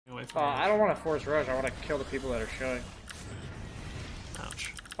away from I don't want to force rush. I want to kill the people that are showing.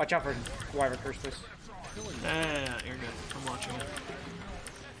 Ouch. Watch out for Wyvern Curse, please. Yeah, you're good. I'm watching it.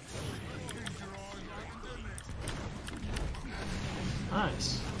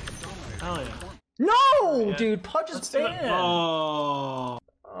 Nice. Hell yeah. No, Yeah. dude, Pudge is banned. Oh.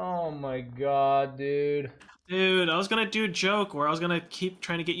 Oh my god, dude. Dude, I was gonna do a joke where I was gonna keep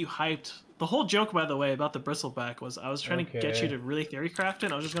trying to get you hyped. The whole joke, by the way, about the Bristleback was I was trying to get you to really theory craft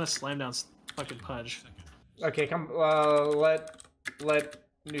it. I was just gonna slam down fucking Pudge. Okay, come. Let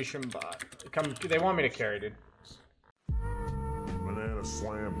Nushim bot. Come. They want me to carry, dude. Banana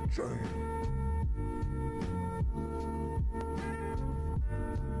slam jam.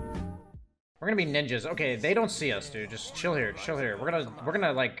 We're gonna be ninjas. Okay, they don't see us, dude. Just chill here. Chill here. We're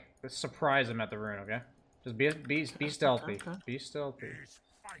gonna like surprise them at the rune. Okay. Just be stealthy. Okay. Be stealthy.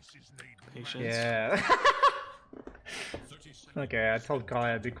 Patience. Yeah. Okay, I told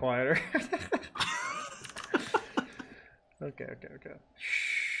Kai I'd be quieter. Okay.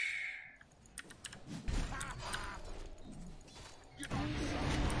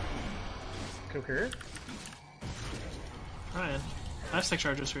 Coker. Ryan, I have 6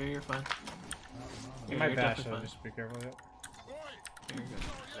 charges for you. You're fine. You might bash, so fine. just be careful of it. You're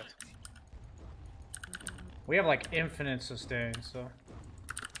good. We have like infinite sustain, so.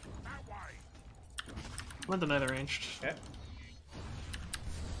 Let the nether ranged. Okay.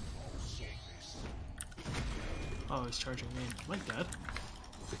 Oh, he's charging me. Am I dead?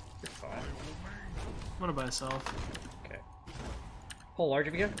 You're fine. I'm gonna buy a self. Okay. Pull large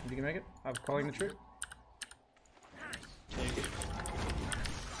if you can. If you can make it. I'm calling the trip. Take it.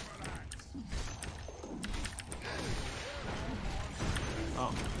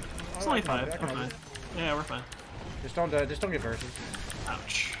 Oh. It's only 5. We're fine. Yeah, we're fine. Just don't get verses.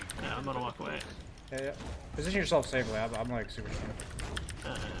 Ouch. Yeah, I'm gonna walk away. Yeah. Position yourself safely. I'm like super strong.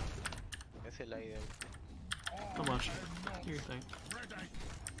 Come on. Do your thing.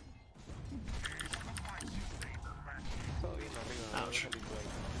 Ouch.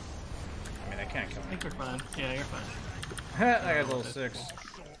 I mean, I can't kill I me. think we're fine. Yeah, you're fine. That guy's level 6.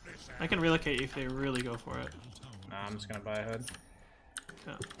 I can relocate you if they really go for it. Nah, I'm just gonna buy a hood.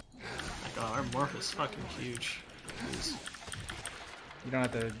 Yeah. My god, our morph is fucking huge. Jeez. You don't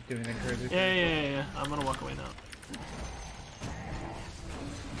have to do anything crazy. Yeah. I'm gonna walk away now.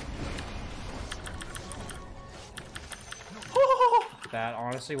 That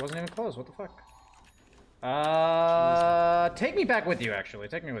honestly wasn't even close. What the fuck? Take me back with you, actually.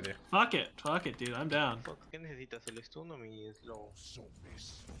 Take me with you. Fuck it, dude. I'm down. ¿Qué necesitas? ¿El stun o mi slow?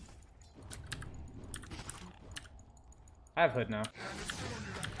 I have hood now.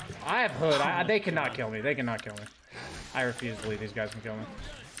 I have hood. They cannot kill me. They cannot kill me. I refuse to believe these guys can kill me.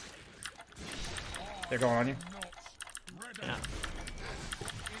 They're going on you. Yeah.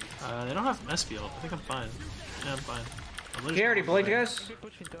 They don't have mess field. I think I'm fine. Yeah, I'm fine. He already blinked, guys.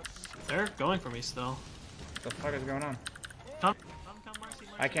 They're going for me still. What the fuck is going on? Come, Marcy.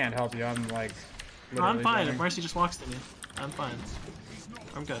 I can't help you. I'm like. No, I'm fine. Dying. If Marcy just walks to me, I'm fine.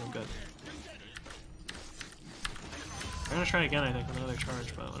 I'm good. We're gonna try again, I think, with another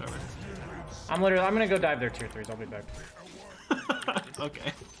charge, but whatever. I'm gonna go dive their tier 3s. I'll be back.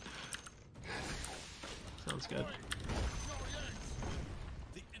 Okay. Sounds good.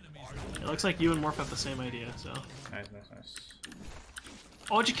 It looks like you and Morph have the same idea, so. Nice.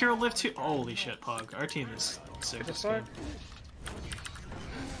 Oh, did Jakiro live too? Holy shit, Pog. Our team is sick this game.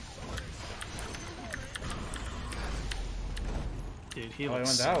 Dude, he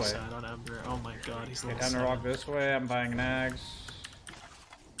looks so sad on Ember. Oh my god, he's Okay, little time to walk this way. I'm buying nags.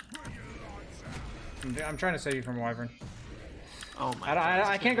 I'm trying to save you from Wyvern. Oh my god.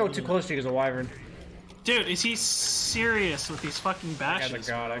 I can't go too close to you as a Wyvern. Dude, is he serious with these fucking bashes? Guy's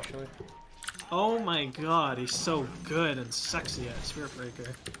a god, actually. Oh my god, he's so good and sexy at Spirit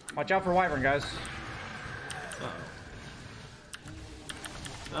Breaker. Watch out for Wyvern, guys.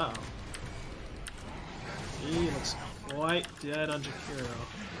 Uh-oh. He looks quite dead on Jakiro.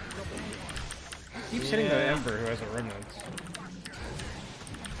 Keeps hitting the Ember who has a remnant.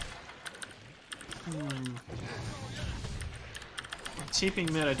 I'm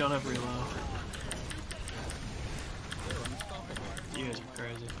TPing mid, I don't have reload. You guys are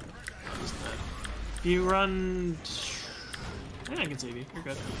crazy. Just dead. If you run... Yeah, I can save you. You're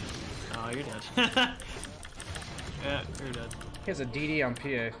good. Oh, you're dead. Yeah, you're dead. He has a DD on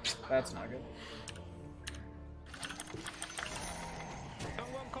PA. That's not good.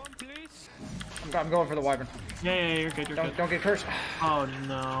 Someone come, please. I'm going for the Wyvern. Yeah, you're good, Don't get cursed. Oh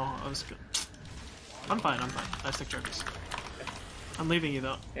no, I was good. I'm fine. I have 6 charges. I'm leaving you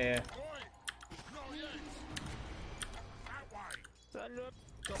though. Yeah.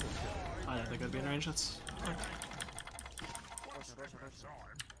 I didn't think I'd be in range. That's okay.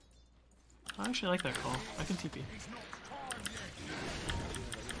 I actually like that call. I can TP.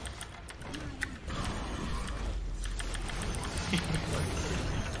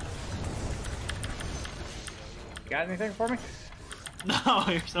 Got anything for me? No,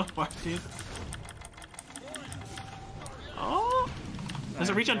 you're so far, dude. Oh! There's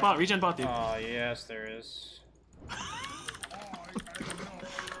a regen bot, dude. Oh, yes, there is. Of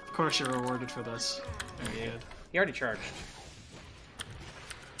course you're rewarded for this. Very good. He already charged.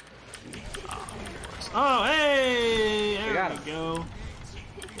 Oh, hey! You There got we him. go.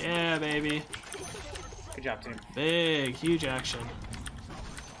 Yeah, baby. Good job, team. Big, huge action.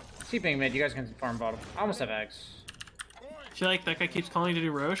 Keeping mid, you guys can farm bottom. I almost have eggs. I feel like that guy keeps calling to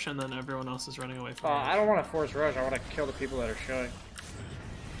do Roche, and then everyone else is running away from him. I don't want to force rush. I want to kill the people that are showing.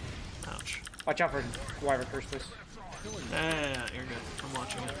 Ouch. Watch out for Wyvern Curse, please. Yeah, you're good. I'm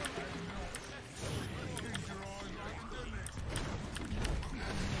watching it.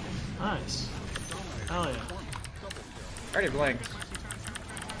 Nice. Hell yeah. Already blinked.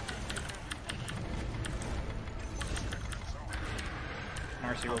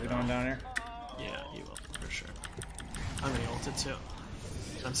 Marcy will be going down here. Yeah, you will, for sure. I'm gonna ult it too.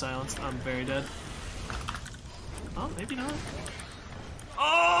 I'm silenced. I'm very dead. Oh, maybe not.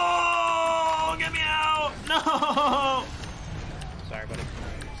 Oh, get me out! No! Sorry, buddy.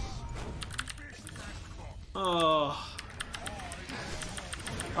 Oh.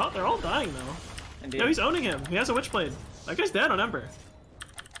 Oh, they're all dying though. Indeed. No, he's owning him. He has a Witchblade. That guy's dead on Ember.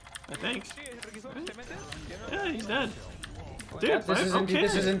 I think. Yeah, he's dead. Dude, Yep,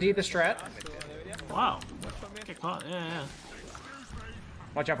 this is indeed the strat. Wow. Get caught. Yeah, yeah.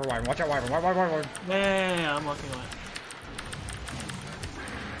 Watch out for Wyvern. Watch out, Wyvern. Wyvern. Yeah, I'm walking away.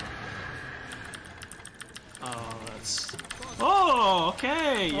 Oh, that's... Oh,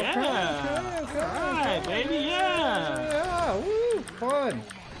 okay, yeah. Okay. Alright, baby, yeah. Yeah, woo, fun.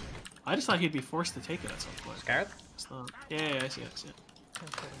 I just thought he'd be forced to take it at some point. Scared? It's not... Yeah, I see it, You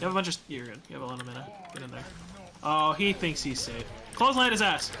have a bunch of... You're good. You have a lot of mana. Get in there. Oh, he thinks he's safe. Clothesline his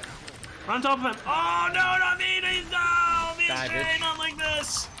ass. Run on top of him. Oh, no, not me. No, me Die, straight, bitch. not like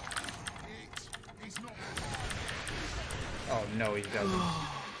this. Oh, no, he doesn't.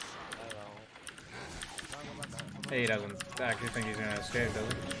 He doesn't actually think he's gonna escape, does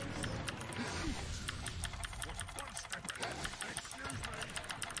he?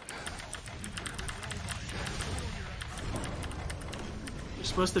 You're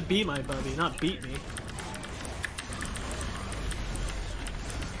supposed to be my buddy, not beat me.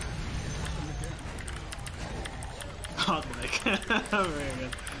 God, Mike. Very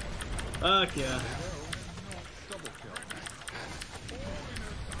good. Fuck yeah.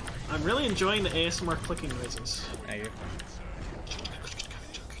 I'm really enjoying the ASMR clicking noises. Thank you.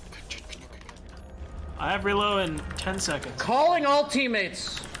 I have reload in 10 seconds. Calling all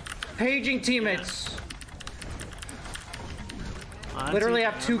teammates. Paging teammates. Literally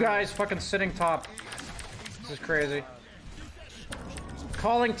have two guys fucking sitting top. This is crazy.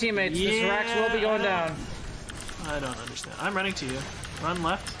 Calling teammates. This Rax will be going down. I don't understand. I'm running to you. Run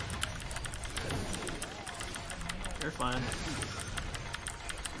left. You're fine.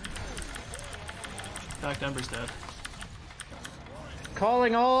 In fact, Ember's dead.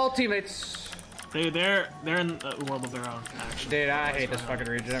 Calling all teammates. Dude, they're in a world of their own, actually. Dude, I hate this fucking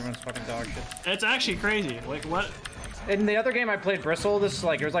region. Everyone's fucking dog shit. It's actually crazy. Like, what? In the other game I played, Bristol, it was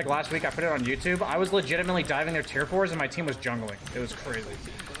like last week, I put it on YouTube. I was legitimately diving their tier 4s and my team was jungling. It was crazy.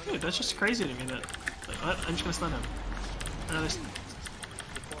 Dude, that's just crazy to me that... Like, what? I'm just gonna stun him. Another...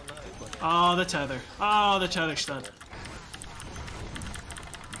 Oh, the tether. Oh, the tether stun.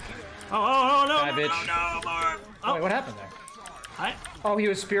 Oh, no, Die, no, bitch. no, more. Oh, Wait, what happened there? Hi. Oh, he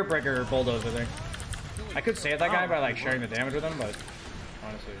was Spear Breaker Bulldoze, I think. I could save that guy by like sharing the damage with him, but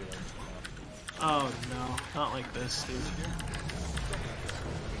honestly... Oh no, not like this, dude.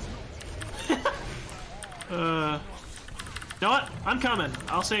 You know what? I'm coming.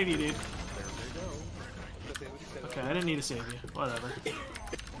 I'll save you, dude. Okay, I didn't need to save you. Whatever.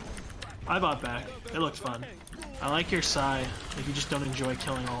 I bought back. It looked fun. I like your sigh. Like you just don't enjoy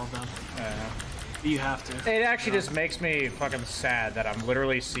killing all of them. But you have to. It actually just makes me fucking sad that I'm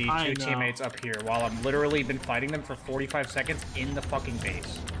literally see two teammates up here while I'm literally been fighting them for 45 seconds in the fucking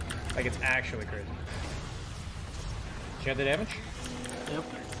base. Like, it's actually crazy. Did you have the damage? Yep.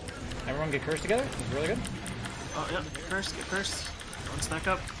 Everyone get cursed together? It's really good. Oh, yep. Get cursed. Get cursed. One stack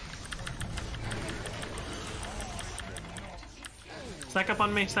up. Stack up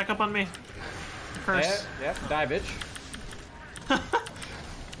on me. Stack up on me. Curse. Yeah, die, bitch.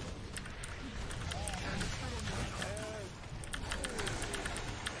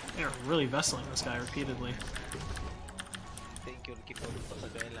 They're really vesseling this guy repeatedly.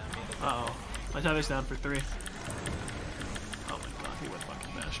 Uh-oh. My tether's down for 3. Oh my god, he would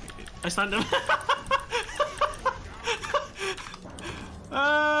fucking bash me, dude. I stunned him!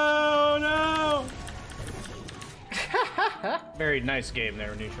 Oh no! Very nice game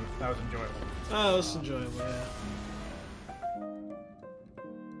there, Nishan. That was enjoyable. Oh, it was enjoyable, yeah.